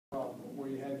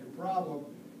problem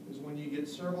is when you get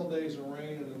several days of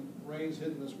rain and the rain's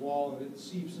hitting this wall and it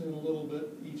seeps in a little bit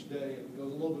each day and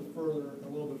goes a little bit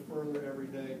further every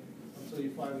day until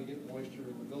you finally get moisture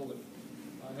in the building.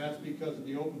 And that's because of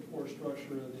the open pore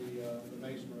structure of the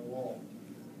masonry wall.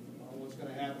 What's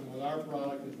going to happen with our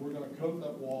product is we're going to coat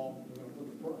that wall. We're going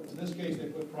to put in this case, they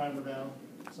put primer down.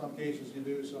 In some cases you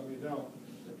do, some you don't.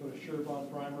 They put a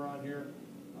Sure-Bond primer on here.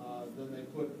 Then they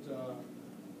put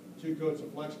 2 coats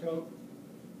of Flex Coat.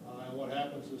 And what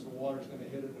happens is the water's going to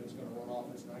hit it and it's going to run off.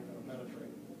 It's not going to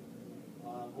penetrate.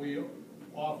 We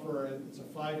offer, it's a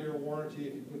 5-year warranty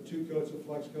if you put 2 coats of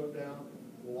Flex Coat down.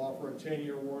 We'll offer a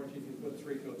 10-year warranty if you put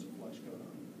 3 coats of Flex Coat on.